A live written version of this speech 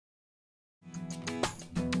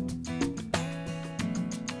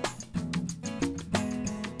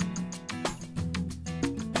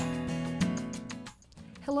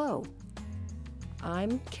Hello,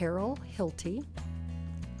 I'm Carol Hilty,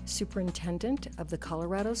 Superintendent of the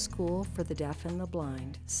Colorado School for the Deaf and the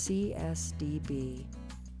Blind, CSDB.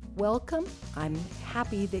 Welcome. I'm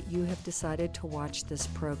happy that you have decided to watch this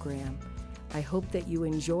program. I hope that you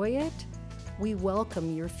enjoy it. We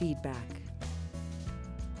welcome your feedback.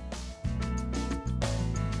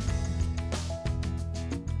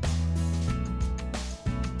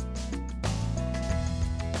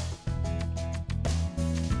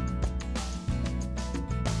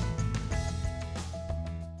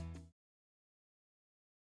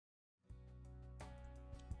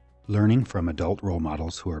 Learning from adult role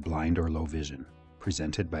models who are blind or low vision,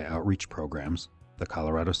 presented by Outreach Programs, the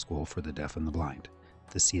Colorado School for the Deaf and the Blind.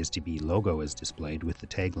 The CSDB logo is displayed with the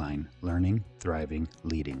tagline, Learning, Thriving,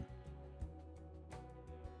 Leading.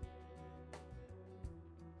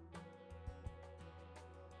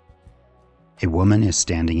 A woman is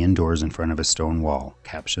standing indoors in front of a stone wall.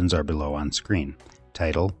 Captions are below on screen.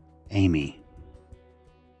 Title, Amy.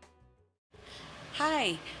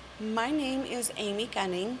 Hi, my name is Amy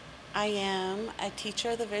Gunning. I am a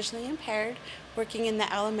teacher of the visually impaired, working in the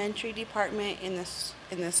elementary department in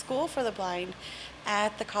the School for the Blind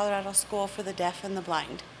at the Colorado School for the Deaf and the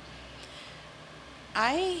Blind.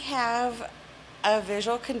 I have a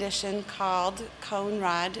visual condition called cone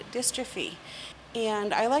rod dystrophy.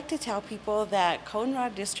 And I like to tell people that cone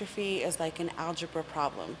rod dystrophy is like an algebra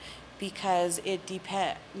problem because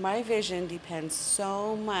my vision depends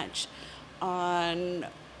so much on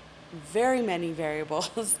very many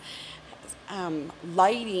variables.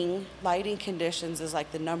 Lighting conditions is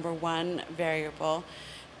like the number one variable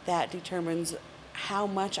that determines how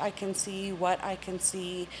much I can see, what I can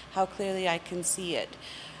see, how clearly I can see it.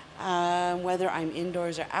 Whether I'm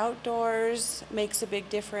indoors or outdoors makes a big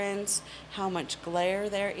difference. How much glare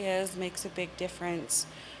there is makes a big difference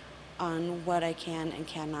on what I can and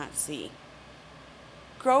cannot see.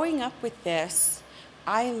 Growing up with this,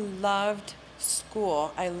 I loved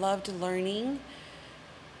school. I loved learning.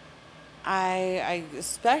 I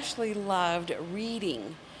especially loved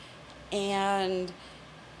reading. And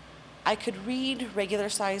I could read regular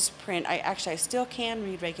size print. I still can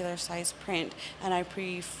read regular size print, and I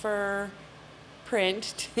prefer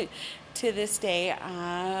print to this day.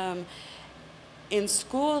 In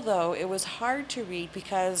school, though, it was hard to read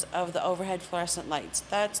because of the overhead fluorescent lights.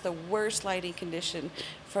 That's the worst lighting condition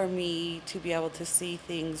for me to be able to see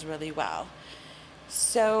things really well.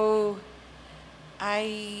 So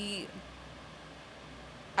I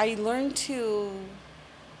learned to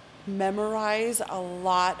memorize a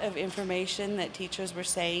lot of information that teachers were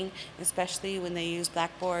saying, especially when they used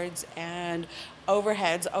blackboards and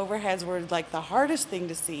overheads. Overheads were like the hardest thing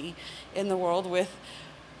to see in the world, with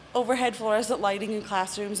overhead fluorescent lighting in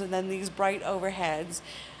classrooms and then these bright overheads.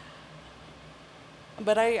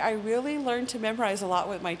 But I really learned to memorize a lot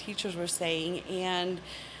what my teachers were saying, and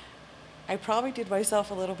I probably did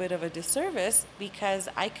myself a little bit of a disservice because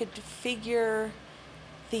I could figure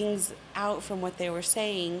things out from what they were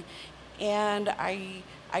saying, and I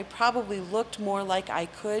probably looked more like I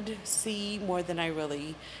could see more than I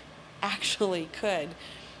really actually could.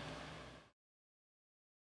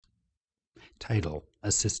 Title,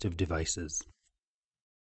 Assistive Devices.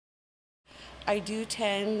 I do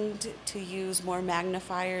tend to use more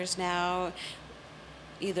magnifiers now,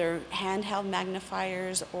 either handheld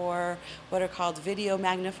magnifiers or what are called video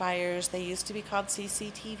magnifiers. They used to be called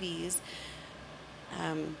CCTVs.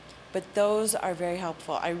 But those are very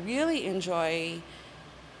helpful. I really enjoy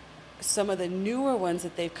some of the newer ones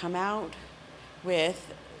that they've come out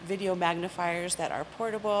with, video magnifiers that are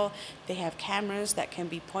portable. They have cameras that can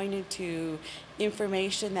be pointed to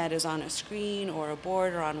information that is on a screen or a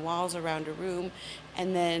board or on walls around a room,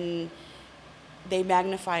 and then they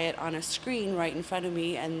magnify it on a screen right in front of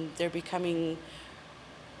me, and they're becoming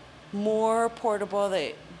more portable,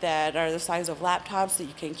 that are the size of laptops that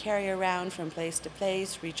you can carry around from place to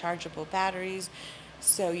place, rechargeable batteries,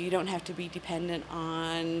 so you don't have to be dependent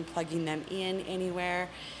on plugging them in anywhere.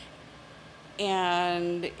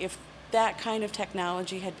 And if that kind of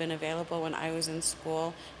technology had been available when I was in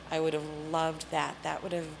school, I would have loved that. That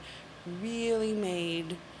would have really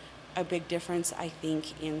made a big difference, I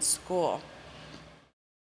think, in school.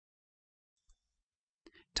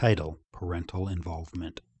 Title, Parental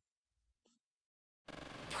Involvement.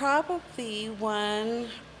 Probably one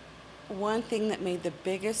thing that made the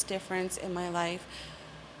biggest difference in my life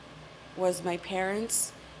was my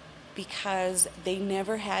parents, because they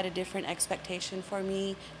never had a different expectation for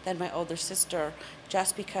me than my older sister,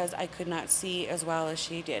 just because I could not see as well as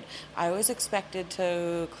she did. I was expected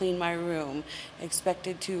to clean my room,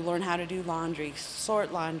 expected to learn how to do laundry,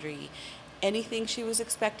 sort laundry, Anything she was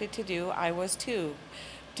expected to do, I was too.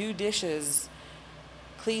 Do dishes,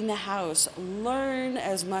 clean the house, learn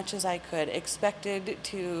as much as I could, expected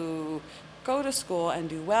to go to school and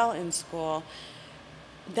do well in school.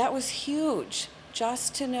 That was huge,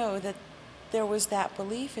 just to know that there was that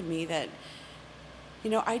belief in me that,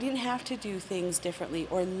 I didn't have to do things differently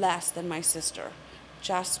or less than my sister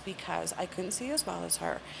just because I couldn't see as well as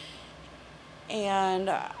her.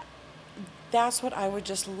 And that's what I would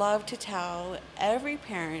just love to tell every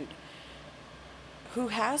parent who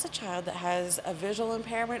has a child that has a visual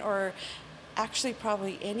impairment, or actually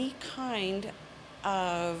probably any kind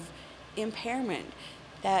of impairment,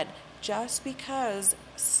 that just because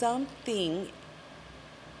something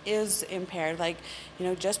is impaired, like,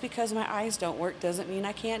 just because my eyes don't work doesn't mean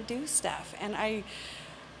I can't do stuff. And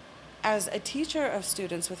as a teacher of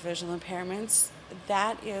students with visual impairments,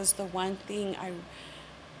 that is the one thing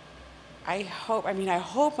I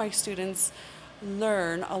hope my students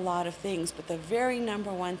learn a lot of things, but the very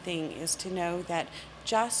number one thing is to know that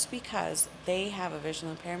just because they have a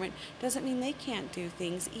visual impairment doesn't mean they can't do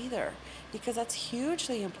things either, because that's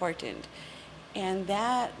hugely important. And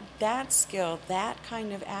that skill, that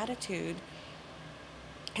kind of attitude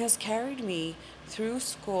has carried me through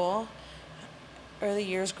school, early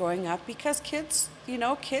years growing up, because kids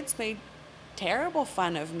made terrible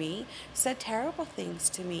fun of me, said terrible things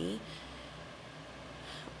to me.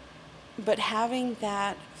 But having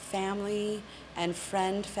that family and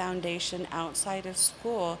friend foundation outside of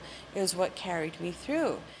school is what carried me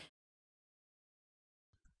through.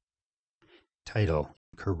 Title: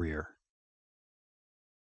 Career.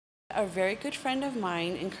 A very good friend of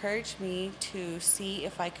mine encouraged me to see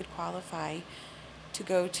if I could qualify to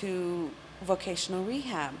go to vocational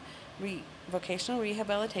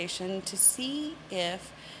rehabilitation, to see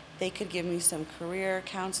if they could give me some career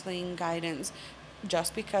counseling guidance,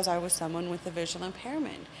 just because I was someone with a visual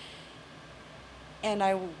impairment. And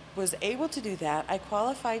I was able to do that. I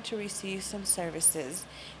qualified to receive some services,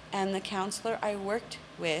 and the counselor I worked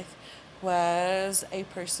with was a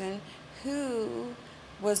person who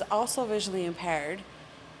was also visually impaired.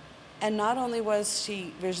 And not only was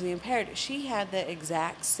she visually impaired, she had the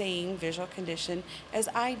exact same visual condition as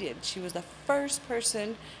I did. She was the first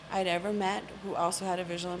person I'd ever met who also had a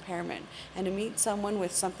visual impairment. And to meet someone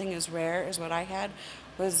with something as rare as what I had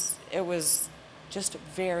was just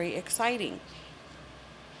very exciting.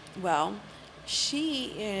 Well,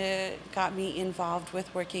 she got me involved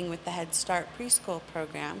with working with the Head Start preschool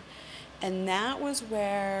program, and that was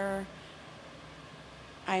where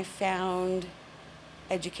I found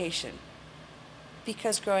education.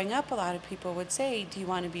 Because growing up, a lot of people would say, "Do you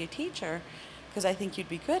want to be a teacher? Because I think you'd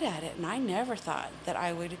be good at it." And I never thought that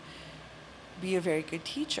I would be a very good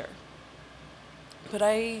teacher. But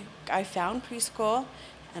I found preschool,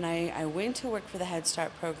 and I went to work for the Head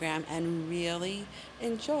Start program and really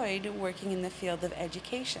enjoyed working in the field of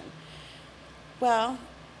education. Well,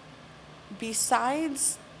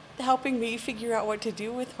 besides helping me figure out what to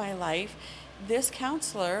do with my life, this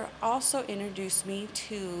counselor also introduced me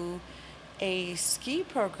to a ski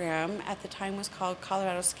program. At the time was called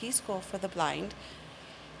Colorado Ski School for the Blind,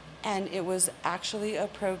 and it was actually a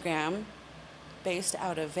program based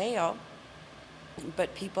out of Vail,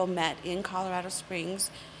 but people met in Colorado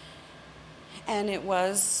Springs, and it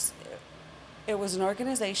was an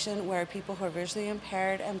organization where people who are visually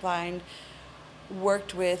impaired and blind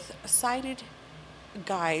worked with sighted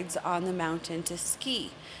guides on the mountain to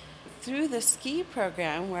ski. Through the ski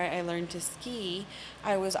program, where I learned to ski,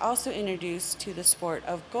 I was also introduced to the sport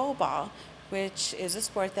of goalball, which is a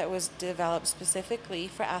sport that was developed specifically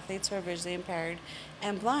for athletes who are visually impaired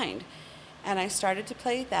and blind. And I started to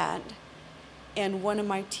play that, and one of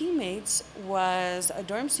my teammates was a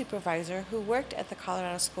dorm supervisor who worked at the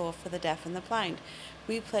Colorado School for the Deaf and the Blind.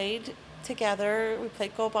 We played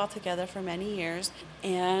goalball together for many years,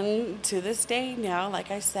 and to this day now,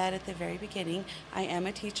 like I said at the very beginning, I am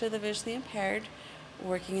a teacher of the visually impaired,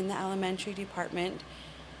 working in the elementary department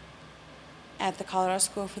at the Colorado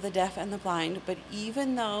School for the Deaf and the Blind. But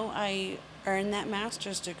even though I earned that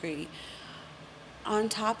master's degree, on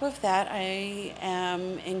top of that, I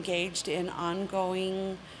am engaged in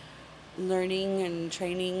ongoing learning and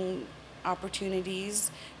training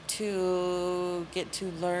opportunities to get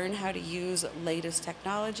to learn how to use latest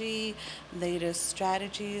technology, latest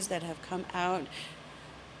strategies that have come out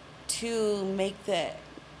to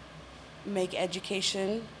make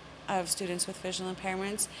education of students with visual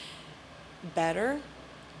impairments better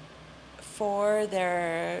for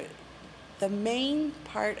the main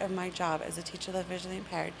part of my job as a teacher of the visually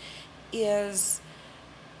impaired is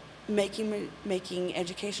making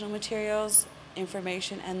educational materials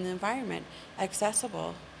information and the environment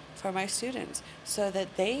accessible for my students so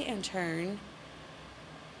that they in turn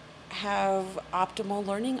have optimal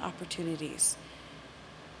learning opportunities.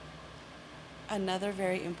 Another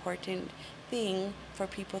very important thing for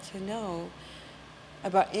people to know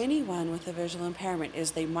about anyone with a visual impairment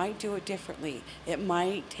is they might do it differently. It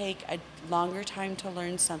might take a longer time to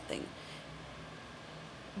learn something,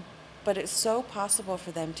 but it's so possible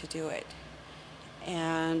for them to do it.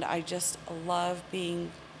 And I just love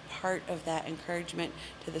being part of that encouragement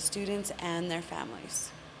to the students and their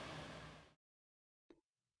families.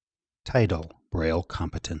 Title: Braille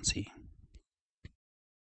Competency.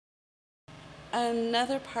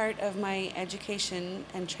 Another part of my education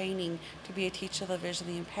and training to be a teacher of the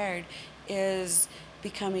visually impaired is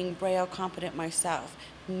becoming Braille competent myself,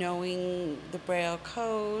 knowing the Braille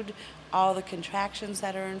code, all the contractions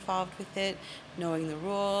that are involved with it, knowing the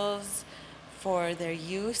rules for their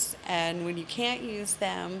use and when you can't use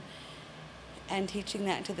them, and teaching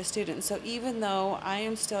that to the students. So even though I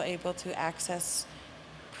am still able to access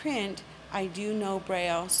print, I do know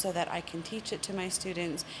Braille so that I can teach it to my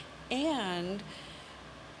students. And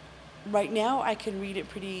right now I can read it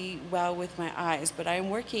pretty well with my eyes, but I'm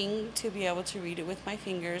working to be able to read it with my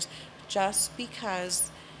fingers just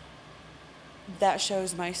because that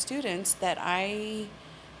shows my students that I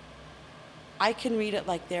can read it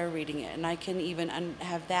like they're reading it, and I can even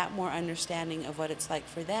have that more understanding of what it's like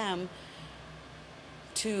for them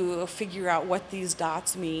to figure out what these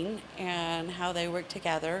dots mean and how they work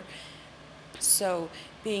together. So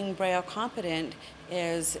being Braille competent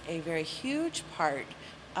is a very huge part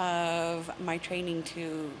of my training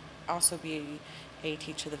to also be a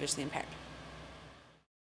teacher of the visually impaired.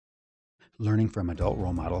 Learning from adult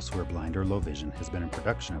role models who are blind or low vision has been a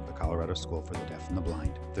production of the Colorado School for the Deaf and the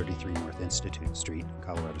Blind, 33 North Institute Street,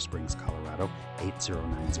 Colorado Springs, Colorado,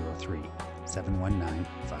 80903,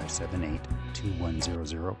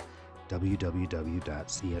 719-578-2100, www.csdb.org.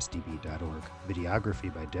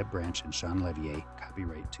 Videography by Deb Branch and Sean Levier,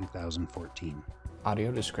 copyright 2014.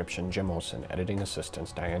 Audio description, Jim Olson. Editing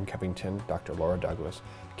assistants, Diane Covington, Dr. Laura Douglas.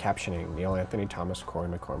 Captioning, Neil Anthony Thomas, Corey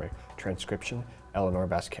McCormick. Transcription, Eleanor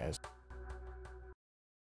Vasquez.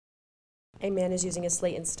 A man is using a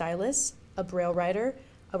slate and stylus, a Braille writer,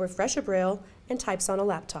 a refresher Braille, and types on a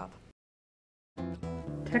laptop.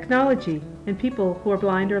 Technology and people who are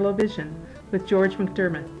blind or low vision with George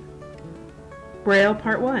McDermott. Braille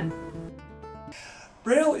Part 1.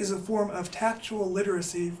 Braille is a form of tactual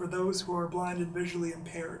literacy for those who are blind and visually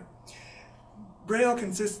impaired. Braille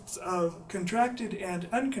consists of contracted and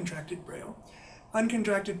uncontracted Braille.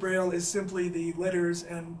 Uncontracted Braille is simply the letters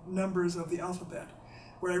and numbers of the alphabet,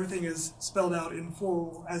 where everything is spelled out in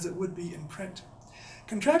full as it would be in print.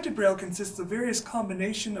 Contracted Braille consists of various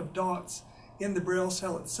combination of dots in the Braille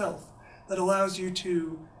cell itself that allows you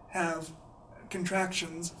to have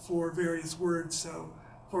contractions for various words. So,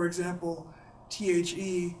 for example,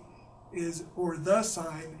 THE is, or the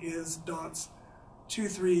sign is dots 2,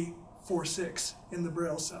 3, 4, 6 in the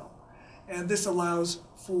Braille cell. And this allows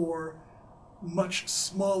for much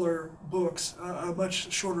smaller books, a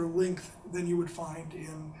much shorter length than you would find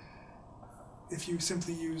in if you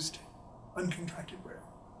simply used uncontracted Braille.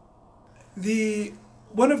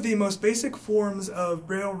 One of the most basic forms of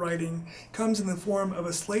Braille writing comes in the form of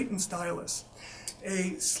a slate and stylus.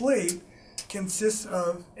 A slate consists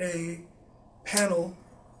of a panel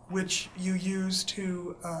which you use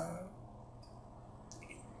to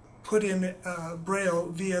put in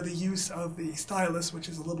Braille via the use of the stylus, which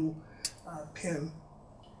is a little pen,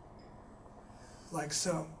 like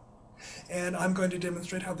so. And I'm going to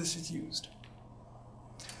demonstrate how this is used.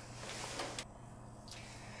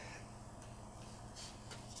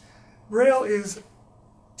 Braille is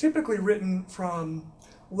typically written from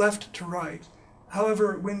left to right.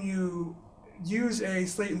 However, when you use a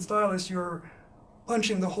slate and stylus, you're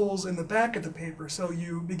punching the holes in the back of the paper, so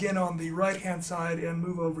you begin on the right-hand side and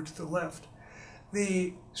move over to the left.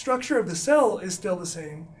 The structure of the cell is still the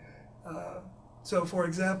same. So, for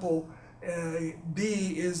example, a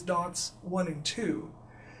B is dots 1 and 2.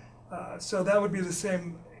 So that would be the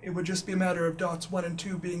same. It would just be a matter of dots 1 and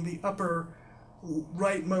 2 being the upper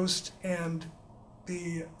rightmost and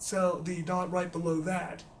the dot right below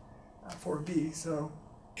that for B. So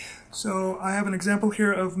I have an example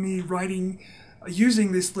here of me writing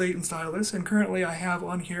using this slate and stylus, and currently I have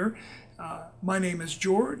on here, my name is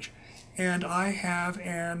George, and I have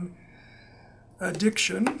an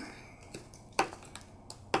addiction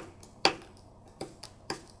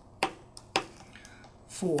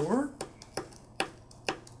for,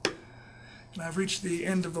 and I've reached the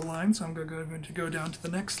end of the line, so I'm going to go down to the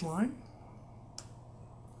next line.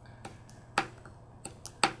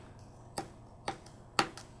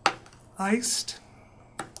 iced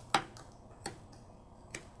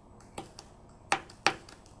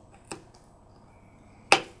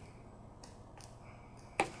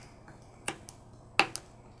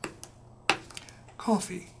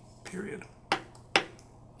coffee, period.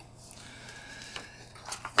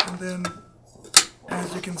 And then,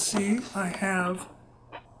 as you can see, I have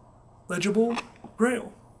legible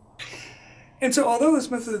Braille. And so although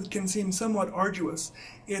this method can seem somewhat arduous,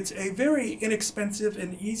 it's a very inexpensive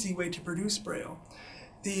and easy way to produce Braille.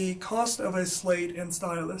 The cost of a slate and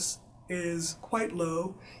stylus is quite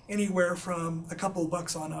low, anywhere from a couple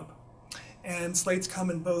bucks on up. And slates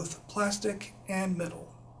come in both plastic and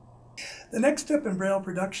metal. The next step in Braille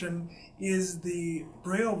production is the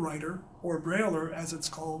Braille writer, or Brailler as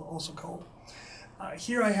it's also called.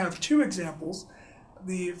 Here I have two examples.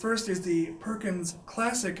 The first is the Perkins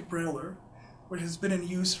Classic Brailler, which has been in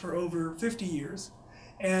use for over 50 years.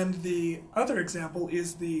 And the other example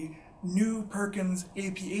is the new Perkins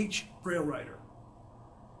APH Braille writer.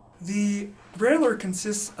 The Brailler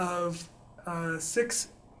consists of a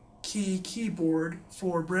 6-key keyboard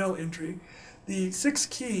for Braille entry. The 6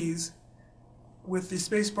 keys with the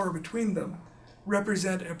spacebar between them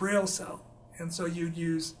represent a Braille cell, and so you'd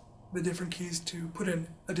use the different keys to put in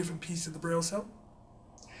a different piece of the Braille cell.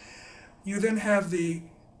 You then have the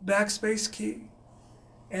backspace key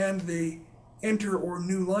and the enter or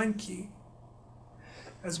new line key,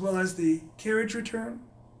 as well as the carriage return,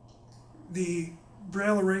 the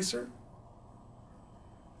Braille eraser,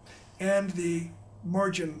 and the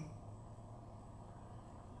margin.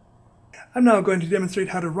 I'm now going to demonstrate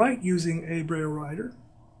how to write using a Braille writer.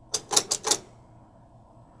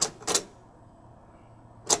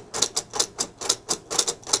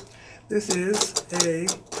 This is a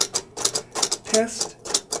test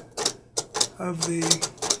of the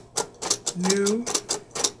new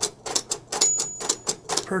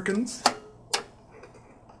Perkins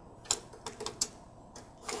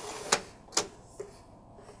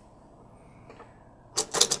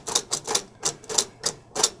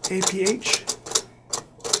APH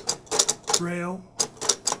Braille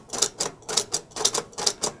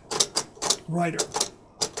writer.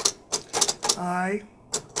 I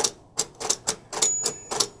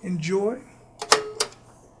enjoy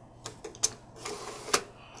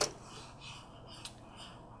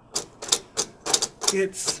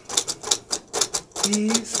its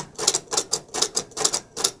ease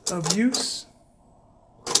of use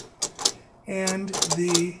and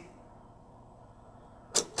the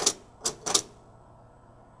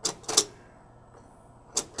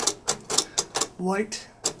light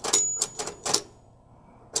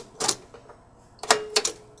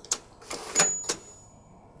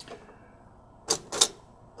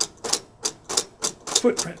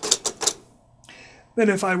footprint. Then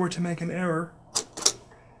if I were to make an error,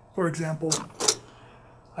 for example,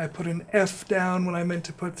 I put an F down when I meant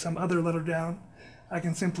to put some other letter down, I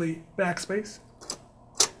can simply backspace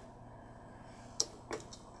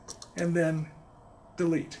and then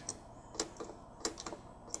delete.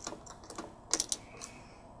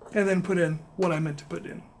 And then put in what I meant to put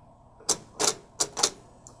in.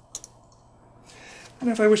 And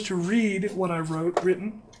if I wish to read what I've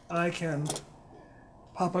written, I can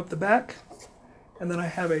pop up the back, and then I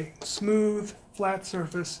have a smooth, flat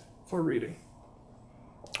surface for reading,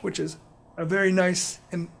 which is a very nice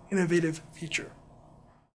and innovative feature.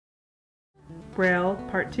 Braille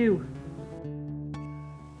Part 2.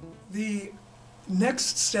 The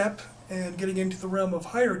next step, and getting into the realm of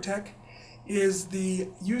higher tech, is the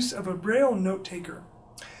use of a Braille note taker.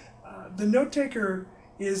 The note taker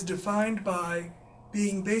is defined by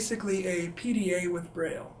being basically a PDA with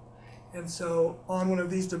Braille. And so on one of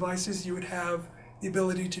these devices you would have the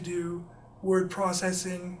ability to do word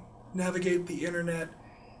processing, navigate the internet,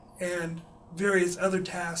 and various other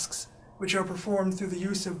tasks which are performed through the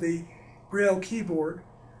use of the Braille keyboard,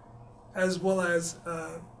 as well as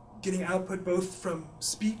getting output both from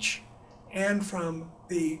speech and from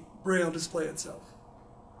the Braille display itself.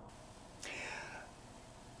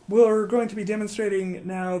 We're going to be demonstrating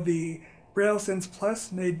now the Braille Sense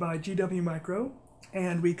Plus made by GW Micro,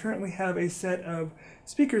 and we currently have a set of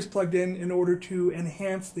speakers plugged in order to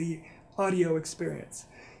enhance the audio experience.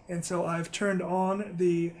 And so I've turned on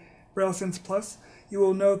the Braille Sense Plus. You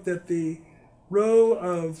will note that the row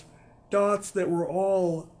of dots that were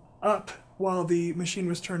all up while the machine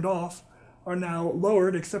was turned off are now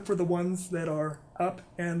lowered, except for the ones that are up,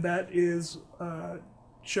 and that is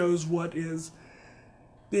shows what is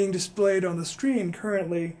being displayed on the screen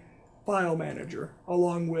currently, File Manager,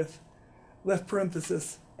 along with left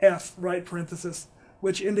parenthesis F, right parenthesis,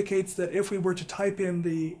 which indicates that if we were to type in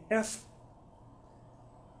the F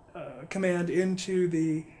command into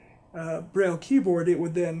the Braille keyboard, it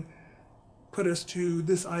would then put us to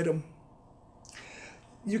this item.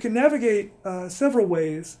 You can navigate several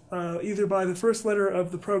ways, either by the first letter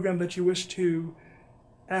of the program that you wish to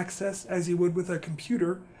access, as you would with a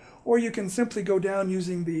computer, or you can simply go down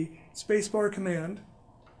using the spacebar command.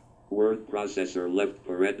 Word processor left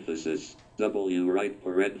parenthesis, W right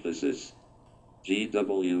parenthesis,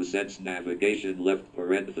 GW sense navigation left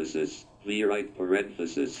parenthesis, V right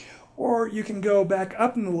parenthesis. Or you can go back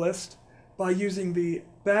up in the list by using the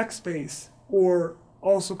backspace, or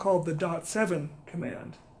also called the .7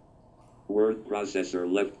 command. Word processor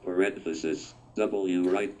left parenthesis, W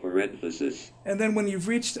right parenthesis. And then when you've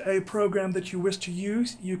reached a program that you wish to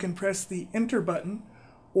use, you can press the Enter button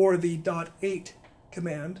or the .8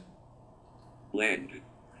 command. Blank.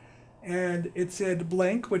 And it said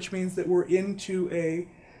blank, which means that we're into a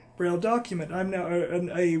Braille document. I'm now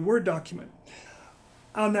a Word document.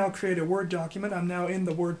 I'll now create a Word document. I'm now in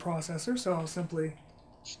the word processor, so I'll simply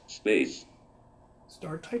space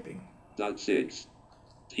start typing. .6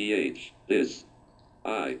 TH is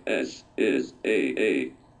I S is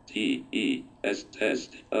A T E S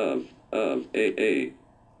test of A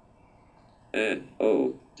N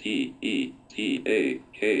O T E T A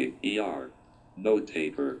K E R note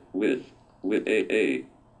taker with A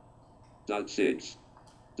 .6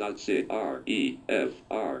 R E F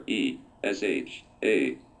R E S H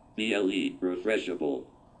A B L E refreshable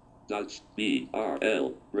B R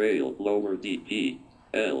L Braille lower D P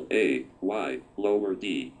L A Y lower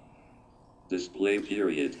D display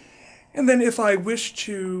period. And then if I wish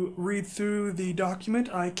to read through the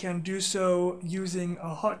document, I can do so using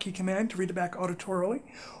a hotkey command to read it back auditorily.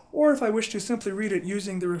 Or if I wish to simply read it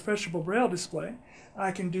using the refreshable Braille display,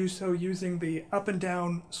 I can do so using the up and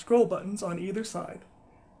down scroll buttons on either side.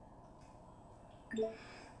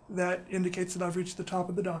 That indicates that I've reached the top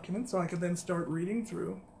of the document, so I can then start reading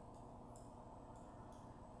through.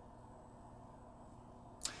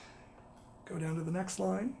 Go down to the next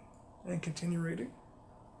line and continue reading.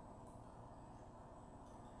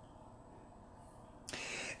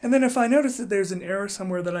 And then if I notice that there's an error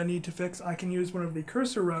somewhere that I need to fix, I can use one of the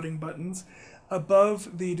cursor routing buttons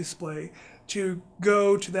above the display to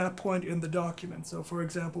go to that point in the document. So for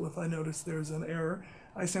example, if I notice there's an error,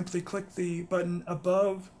 I simply click the button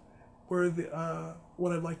above where the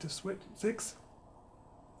what I'd like to fix,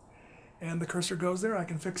 and the cursor goes there. I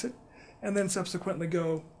can fix it, and then subsequently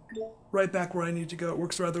go right back where I need to go. It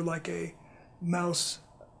works rather like a mouse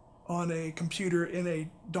on a computer in a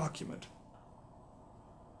document.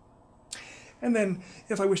 And then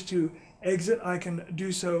if I wish to exit, I can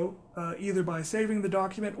do so either by saving the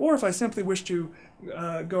document, or if I simply wish to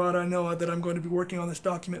go out, I know that I'm going to be working on this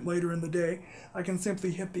document later in the day, I can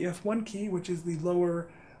simply hit the F1 key, which is the lower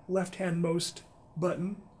left-hand most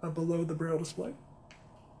button below the Braille display.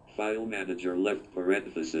 File manager left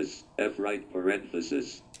parenthesis, F right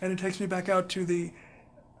parenthesis. And it takes me back out to the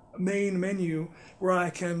main menu where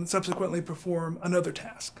I can subsequently perform another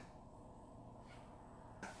task.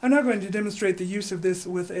 I'm now going to demonstrate the use of this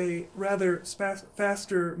with a rather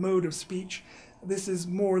faster mode of speech. This is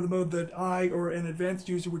more the mode that I or an advanced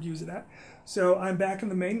user would use it at. So I'm back in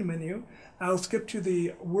the main menu. I'll skip to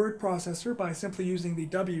the word processor by simply using the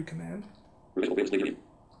W command.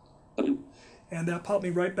 And that popped me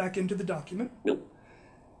right back into the document.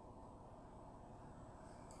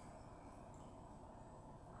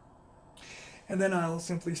 And then I'll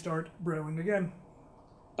simply start brailing again.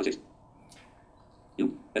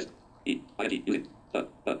 U S E I D U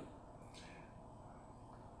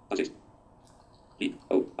B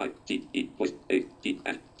O I T E voice A T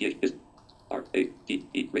S T H is R A T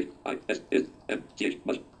E rate I S is M T H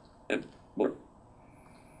much M more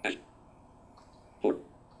Ash 4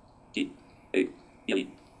 T A E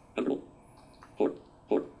comfortable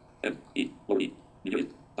 4 M E lower E medium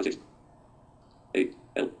 6 A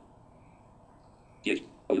L T H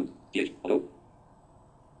O U T H O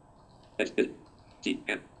S is T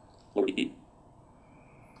M lower E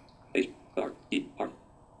H R E R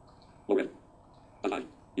lower F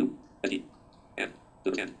U S E M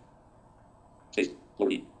the 10 space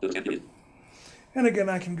lower E the 10 And again,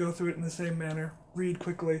 I can go through it in the same manner, read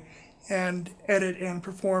quickly, and edit and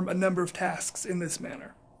perform a number of tasks in this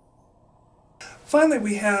manner. Finally,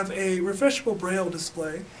 we have a refreshable Braille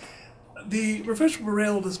display. The refreshable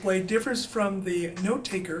Braille display differs from the note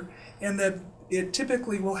taker in that it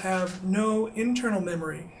typically will have no internal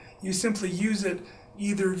memory. You simply use it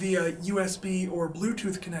either via USB or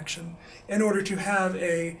Bluetooth connection in order to have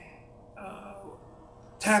a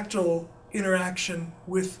tactile interaction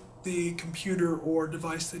with the computer or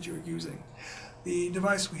device that you're using. The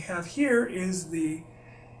device we have here is the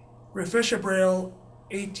Refresher Braille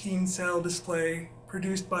 18-cell display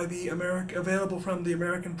produced by available from the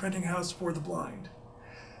American Printing House for the Blind.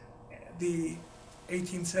 The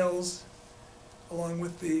 18 cells along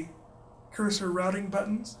with the cursor routing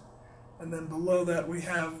buttons, and then below that we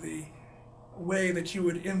have the way that you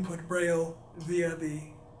would input Braille via the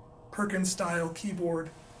Perkins-style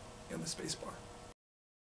keyboard and the spacebar.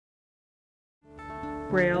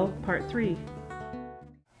 Braille Part 3.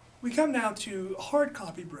 We come now to hard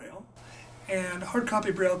copy Braille, and hard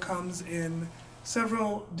copy Braille comes in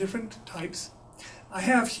several different types. I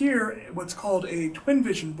have here what's called a twin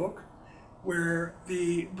vision book, where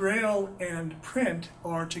the Braille and print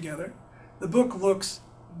are together. The book looks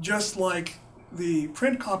just like the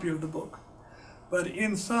print copy of the book, but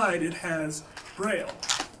inside it has Braille.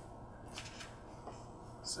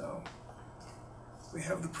 So we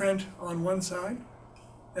have the print on one side,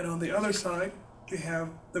 and on the other side we have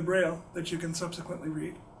the Braille that you can subsequently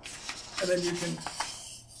read. And then you can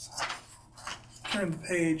turn the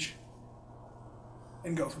page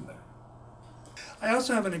and go from there. I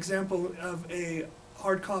also have an example of a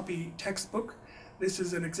hard copy textbook. This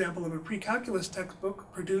is an example of a pre-calculus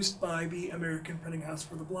textbook produced by the American Printing House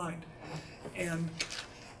for the Blind. And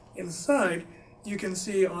inside, you can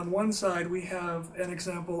see on one side we have an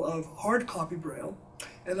example of hard copy Braille,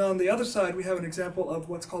 and on the other side we have an example of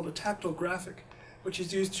what's called a tactile graphic, which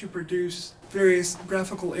is used to produce various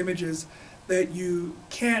graphical images that you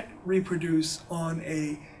can't reproduce on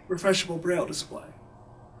a refreshable Braille display.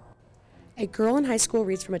 A girl in high school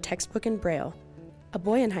reads from a textbook in Braille. A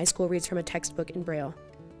boy in high school reads from a textbook in Braille.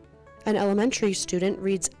 An elementary student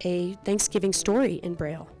reads a Thanksgiving story in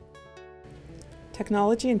Braille.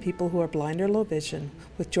 Technology and People Who Are Blind or Low Vision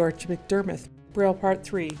with George McDermott. Braille Part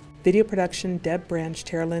 3. Video production Deb Branch,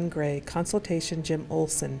 Tara Lynn Gray. Consultation Jim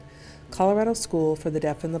Olson. Colorado School for the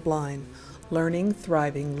Deaf and the Blind. Learning,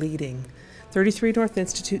 Thriving, Leading. 33 North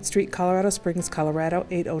Institute Street, Colorado Springs, Colorado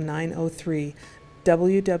 80903.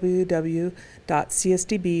 www.csdb.org.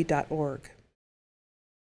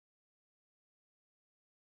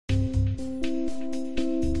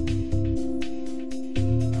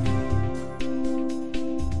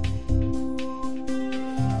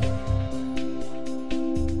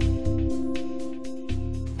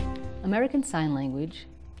 American Sign Language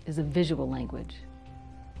is a visual language,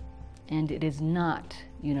 and it is not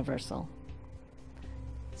universal.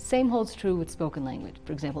 Same holds true with spoken language.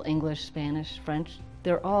 For example, English, Spanish, French,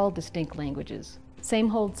 they're all distinct languages. Same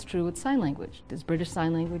holds true with sign language. There's British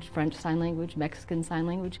Sign Language, French Sign Language, Mexican Sign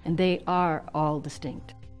Language, and they are all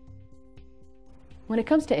distinct. When it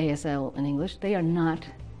comes to ASL and English, they are not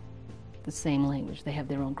the same language. They have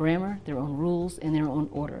their own grammar, their own rules, and their own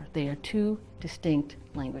order. They are two distinct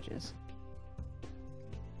languages.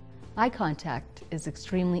 Eye contact is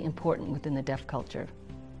extremely important within the deaf culture.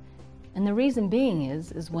 And the reason being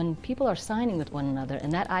is when people are signing with one another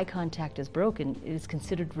and that eye contact is broken, it is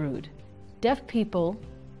considered rude. Deaf people,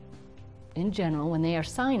 in general, when they are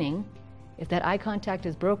signing, if that eye contact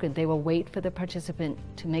is broken, they will wait for the participant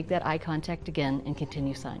to make that eye contact again and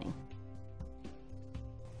continue signing.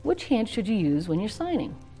 Which hand should you use when you're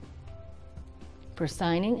signing? For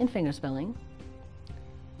signing and fingerspelling,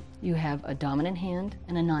 you have a dominant hand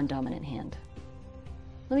and a non-dominant hand.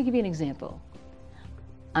 Let me give you an example.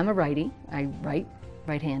 I'm a righty, I write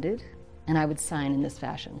right-handed, and I would sign in this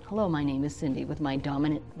fashion. Hello, my name is Cindy, with my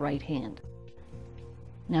dominant right hand.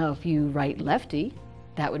 Now, if you write lefty,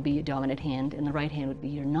 that would be your dominant hand, and the right hand would be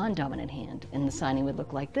your non-dominant hand, and the signing would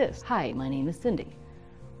look like this. Hi, my name is Cindy.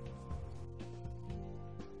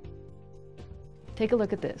 Take a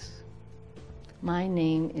look at this. My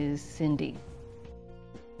name is Cindy.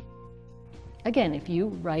 Again, if you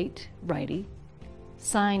write righty,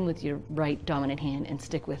 sign with your right dominant hand and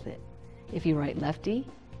stick with it. If you write lefty,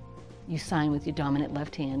 you sign with your dominant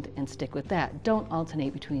left hand and stick with that. Don't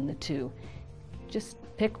alternate between the two. Just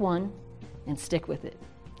pick one and stick with it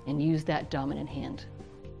and use that dominant hand.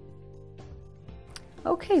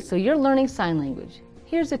 Okay, so you're learning sign language.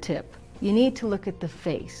 Here's a tip. You need to look at the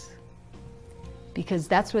face because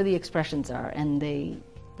that's where the expressions are and they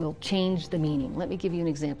will change the meaning. Let me give you an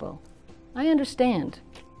example. I understand.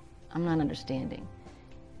 I'm not understanding.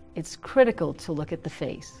 It's critical to look at the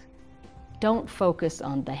face. Don't focus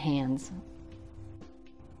on the hands.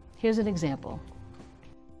 Here's an example.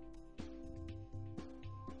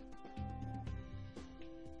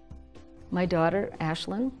 My daughter,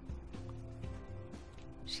 Ashlyn,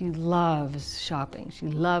 she loves shopping. She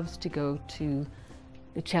loves to go to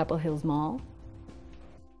the Chapel Hills Mall.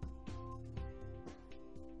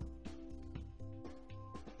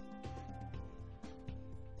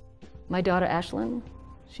 My daughter, Ashlyn,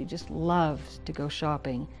 she just loves to go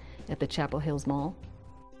shopping. at the Chapel Hills Mall.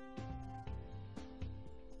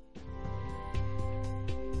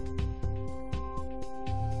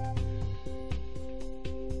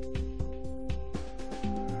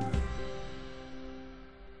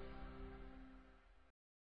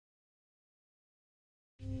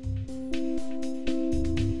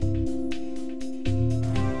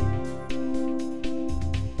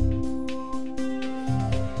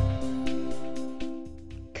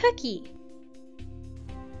 Cookie.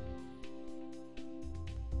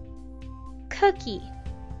 Cookie.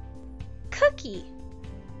 Cookie.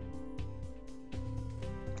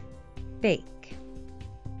 Bake.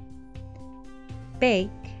 Bake.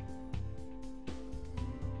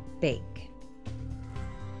 Bake.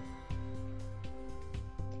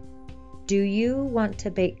 Do you want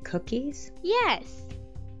to bake cookies? Yes.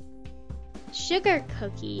 Sugar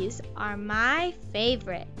cookies are my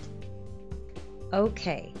favorite.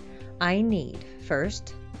 Okay, I need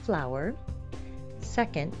first flour,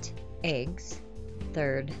 second eggs,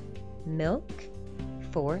 third milk,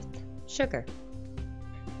 fourth sugar.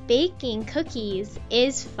 Baking cookies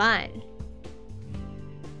is fun.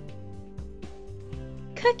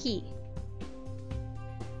 Cookie.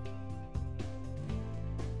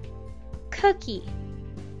 Cookie.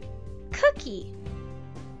 Cookie.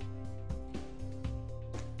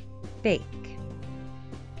 Bake.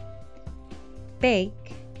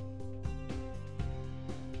 Bake.